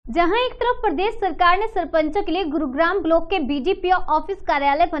जहां एक तरफ प्रदेश सरकार ने सरपंचों के लिए गुरुग्राम ब्लॉक के बीडीपीओ ऑफिस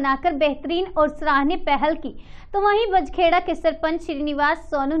कार्यालय बनाकर बेहतरीन और सराहनीय पहल की, तो वहीं बजखेड़ा के सरपंच श्रीनिवास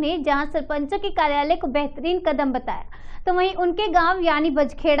सोनू ने जहां सरपंचों के कार्यालय को बेहतरीन कदम बताया, तो वहीं उनके गांव यानी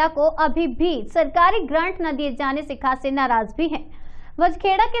बजखेड़ा को अभी भी सरकारी ग्रांट न दिए जाने से खासे नाराज भी हैं।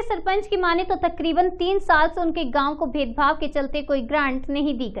 बजखेड़ा के सरपंच की माने तो तकरीबन 3 साल से उनके गांव को भेदभाव के चलते कोई ग्रांट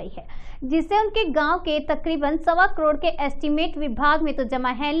नहीं दी गई है, जिससे उनके गांव के तकरीबन 1.25 करोड़ के एस्टीमेट विभाग में तो जमा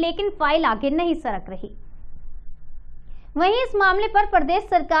है, लेकिन फाइल आगे नहीं सरक रही। वहीं इस मामले पर प्रदेश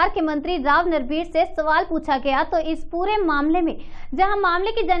सरकार के मंत्री राव नरवीर से सवाल पूछा गया तो इस पूरे मामले में जहां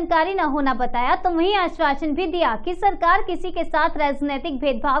मामले की जानकारी न होना बताया, तो वहीं आश्वासन भी दिया कि सरकार किसी के साथ राजनीतिक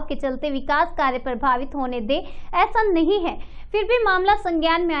भेदभाव के चलते विकास कार्य प्रभावित होने दे, ऐसा नहीं है। फिर भी मामला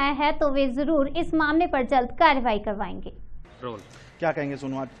संज्ञान में आया है तो वे जरूर इस मामले पर जल्द कार्रवाई करवाएंगे। क्या कहेंगे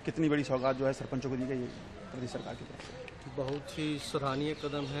सोनू, आज कितनी बड़ी सौगात जो है सरपंचों को दी गई है प्रदेश सरकार की तरफ से? बहुत ही सराहनीय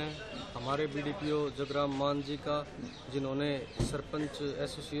कदम है हमारे बीडीपीओ जगराम मान जी का, जिन्होंने सरपंच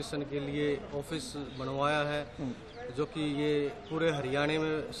एसोसिएशन के लिए ऑफिस बनवाया है, जो कि ये पूरे हरियाणा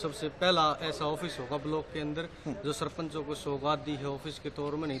में सबसे पहला ऐसा ऑफिस होगा ब्लॉक के अंदर जो सरपंचों को सौगात दी है ऑफिस के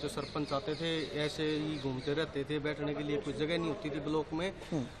तौर में। नहीं तो सरपंच आते थे ऐसे ही घूमते रहते थे, बैठने के लिए कोई जगह नहीं होती थी ब्लॉक में।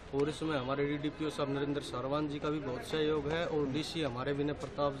 और इसमें हमारे डीडीपीओ साहब नरेंद्र सारवान जी का भी बहुत सहयोग है और डीसी हमारे विनय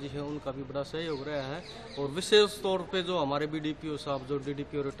प्रताप जी हैं, उनका भी बड़ा सहयोग रहा है। और विशेष तौर पे जो हमारे बीडीपीओ साहब जो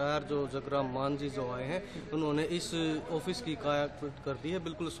डीडीपीओ रिटायर जो जगराम मान जी जो आए हैं, उन्होंने इस ऑफिस की काया कर दी है,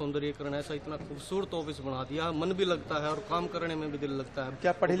 बिल्कुल सौंदर्यीकरण ऐसा इतना खूबसूरत ऑफिस बना दिया, मन भी लगता है और काम करने में भी दिल लगता है।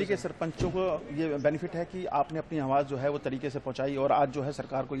 क्या पढ़े लिखे सरपंचों को ये बेनिफिट है कि आपने अपनी आवाज जो है वो तरीके से पहुंचाई और आज जो है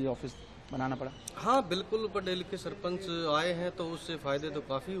सरकार को ये ऑफिस बनाना पड़ा? हाँ बिल्कुल, पढ़े लिखे सरपंच आए हैं तो उससे फायदे तो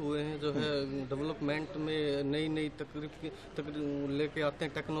काफी हुए हैं। जो है डेवलपमेंट में नई नई तकरीब लेके आते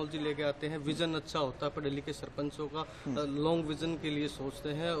हैं, टेक्नोलॉजी लेके आते हैं, विजन अच्छा होता है पढ़े लिखे सरपंचों का, लॉन्ग विजन के लिए सोचते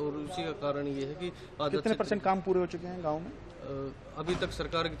हैं। और उसी का कारण ये है कि आज कितने % काम पूरे हो चुके हैं गाँव में? अभी तक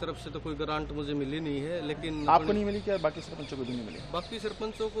सरकार की तरफ से तो कोई ग्रांट मुझे मिली नहीं है, लेकिन आपको नहीं मिली क्या? बाकी सरपंचों को भी नहीं मिली? बाकी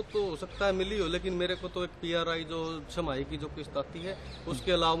सरपंचों को तो हो सकता है मिली हो, लेकिन मेरे को तो एक PRI जो छमाही की जो किस्त आती है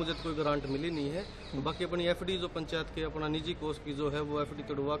उसके अलावा मुझे तो कोई ग्रांट मिली नहीं है। बाकी अपनी FD जो पंचायत के अपना निजी कोष की जो है वो FD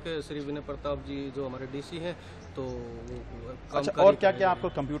तोड़वा के श्री विनय प्रताप जी जो हमारे DC हैं तो अच्छा, और क्या क्या आपको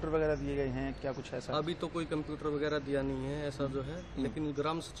कंप्यूटर वगैरह दिए गए हैं, क्या कुछ ऐसा? अभी तो कोई कंप्यूटर वगैरह दिया नहीं है ऐसा जो है, लेकिन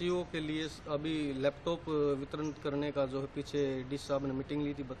ग्राम सचिवों के लिए अभी लैपटॉप वितरण करने का जो है पीछे DC साहब ने मीटिंग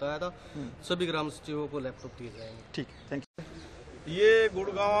ली थी, बताया था सभी ग्राम सचिवों को लैपटॉप दिए जाएंगे। ठीक, थैंक यू। ये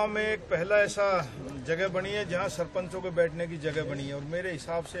गुड़गांव में एक पहला ऐसा जगह बनी है जहां सरपंचों के बैठने की जगह बनी है, और मेरे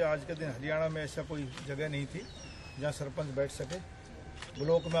हिसाब से आज के दिन हरियाणा में ऐसा कोई जगह नहीं थी जहां सरपंच बैठ सके।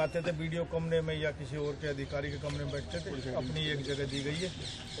 ब्लॉक में आते थे BDO कमरे में या किसी और के अधिकारी के कमरे में बैठते थे, अपनी एक जगह दी गई है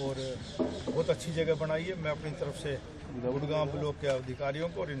और बहुत अच्छी जगह बनाई है। मैं अपनी तरफ से गुड़गांव ब्लॉक के अधिकारियों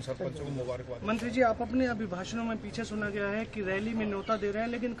को और इन सरपंचों को मुबारकबाद। मंत्री जी, आप अपने अभिभाषणों में पीछे सुना गया है कि रैली में न्योता दे रहे हैं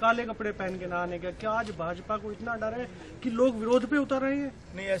लेकिन काले कपड़े पहन के ना आने का, क्या आज भाजपा को इतना डर है कि लोग विरोध पे उतर रहे हैं?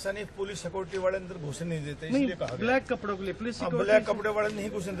 नहीं, ऐसा नहीं, पुलिस सिक्योरिटी वाले अंदर घुसने नहीं देते, इसलिए कहा ब्लैक कपड़ों के लिए पुलिस, ब्लैक कपड़े वाले नहीं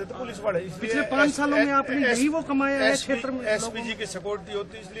घुसने देते पुलिस वाले। पिछले 5 सालों में आपने यही वो कमाया है क्षेत्र में। SPG की सिक्योरिटी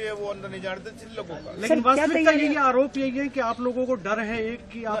होती है इसलिए वो अंदर नहीं जाने देते लोगों का। लेकिन वास्तविकता यही आरोप यही है कि आप लोगों को डर है एक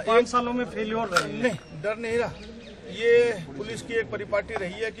कि आप 5 सालों में फेल्योर रहे। नहीं, डर नहीं रहा। ये पुलिस की एक परिपाटी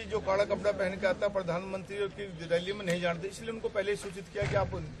रही है कि जो काला कपड़ा पहन के आता है प्रधानमंत्री की रैली में नहीं जाते, इसलिए उनको पहले ही सूचित किया कि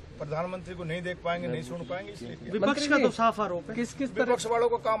आप प्रधानमंत्री को नहीं देख पाएंगे, नहीं सुन पाएंगे। इसलिए विपक्ष का तो साफ आरोप है। किस विपक्ष वालों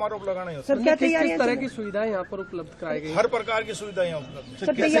को काम आरोप लगाना ही होता है। किस तरह की सुविधाएं यहाँ पर उपलब्ध कराई गई? हर प्रकार की सुविधाएं यहाँ उपलब्ध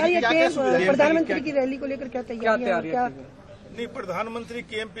है। प्रधानमंत्री की रैली को लेकर क्या तैयारी? नहीं, प्रधानमंत्री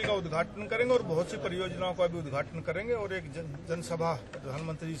KMP का उद्घाटन करेंगे और बहुत सी परियोजनाओं का भी उद्घाटन करेंगे और एक जनसभा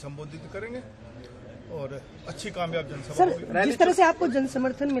प्रधानमंत्री संबोधित करेंगे और अच्छी कामयाब जनसभा। सर, जिस तरह से आपको जन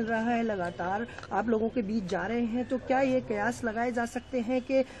समर्थन मिल रहा है, लगातार आप लोगों के बीच जा रहे हैं, तो क्या ये कयास लगाए जा सकते हैं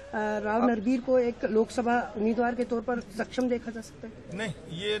कि राव नरवीर को एक लोकसभा उम्मीदवार के तौर पर सक्षम देखा जा सकता है? नहीं,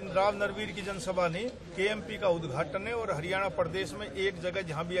 ये राव नरवीर की जनसभा नहीं, KMP का उद्घाटन है और हरियाणा प्रदेश में एक जगह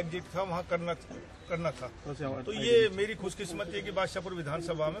जहाँ भी एग्जिट था वहाँ करना था। तो ये मेरी खुशकिस्मती है कि बादशाहपुर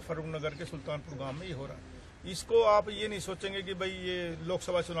विधानसभा में फरूखनगर के सुल्तानपुर गाँव में ये हो रहा है। इसको आप ये नहीं सोचेंगे कि भाई ये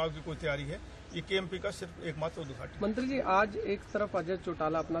लोकसभा चुनाव की कोई तैयारी है, ये KMP का सिर्फ एकमात्र उद्घाटन। मंत्री जी, आज एक तरफ अजय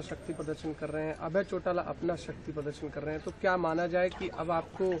चौटाला अपना शक्ति प्रदर्शन कर रहे हैं, अभय चौटाला अपना शक्ति प्रदर्शन कर रहे हैं, तो क्या माना जाए कि अब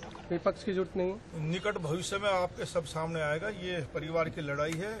आपको विपक्ष की जरूरत नहीं? निकट भविष्य में आपके सब सामने आएगा। ये परिवार की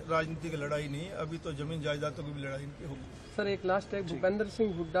लड़ाई है, राजनीति की लड़ाई नहीं है। अभी तो जमीन जायदादों की भी लड़ाई इनकी होगी। सर, एक लास्ट है, भूपेंद्र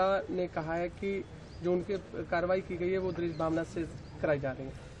सिंह हुड्डा ने कहा है कि जो उनके कार्रवाई की गई है वो दृढ़ भावना से कराई जा रही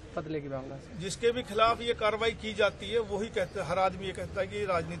है, बदले की भावना से। जिसके भी खिलाफ ये कार्रवाई की जाती है वही कहते, हर आदमी ये कहता है कि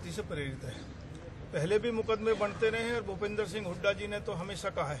राजनीति से प्रेरित है। पहले भी मुकदमे बनते रहे हैं और भूपेंद्र सिंह हुड्डा जी ने तो हमेशा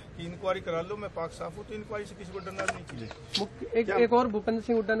कहा है कि इंक्वायरी करा लो, मैं पाक साफ हूँ, तो इंक्वायरी से किसी को डरना नहीं चाहिए। एक और भूपेंद्र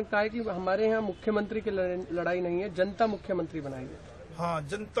सिंह हुड्डा ने कहा है कि हमारे यहाँ मुख्यमंत्री की लड़ाई नहीं है, जनता मुख्यमंत्री बनाएगी। हाँ,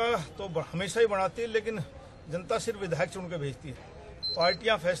 जनता तो हमेशा ही बनाती है, लेकिन जनता सिर्फ विधायक चुन के भेजती है।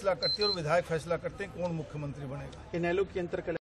 पार्टियां फैसला करती है और विधायक फैसला करते हैं कौन मुख्यमंत्री बनेगा। इनेलो की अंतर